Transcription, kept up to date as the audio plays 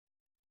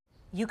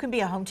You can be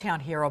a hometown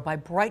hero by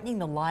brightening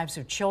the lives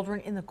of children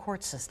in the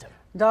court system.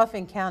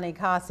 Dauphin County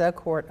CASA,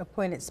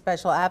 court-appointed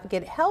special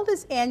advocate, held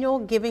his annual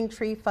Giving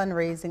Tree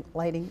fundraising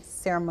lighting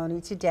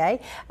ceremony today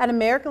at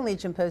American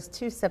Legion Post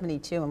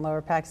 272 in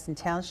Lower Paxton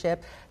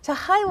Township to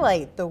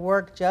highlight the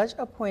work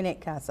judge-appointed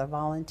CASA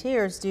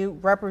volunteers do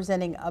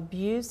representing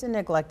abused and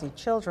neglected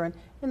children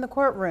in the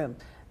courtroom,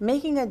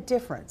 making a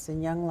difference in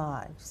young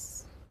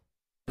lives.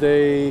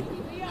 They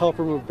help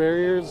remove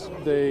barriers,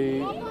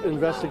 they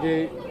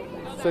investigate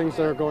things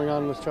that are going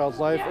on in this child's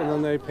life, and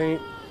then they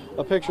paint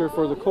a picture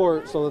for the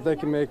court so that they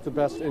can make the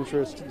best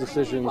interest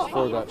decisions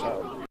for that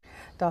child.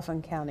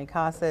 Dauphin County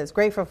CASA is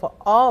grateful for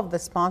all of the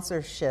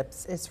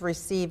sponsorships it's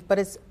received, but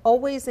it's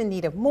always in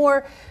need of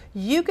more.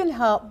 You can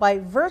help by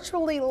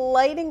virtually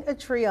lighting a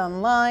tree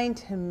online.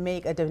 To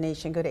make a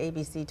donation, go to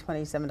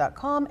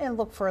abc27.com and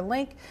look for a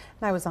link.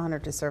 And I was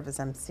honored to serve as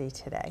MC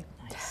today.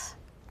 Nice.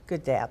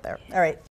 Good day out there. All right.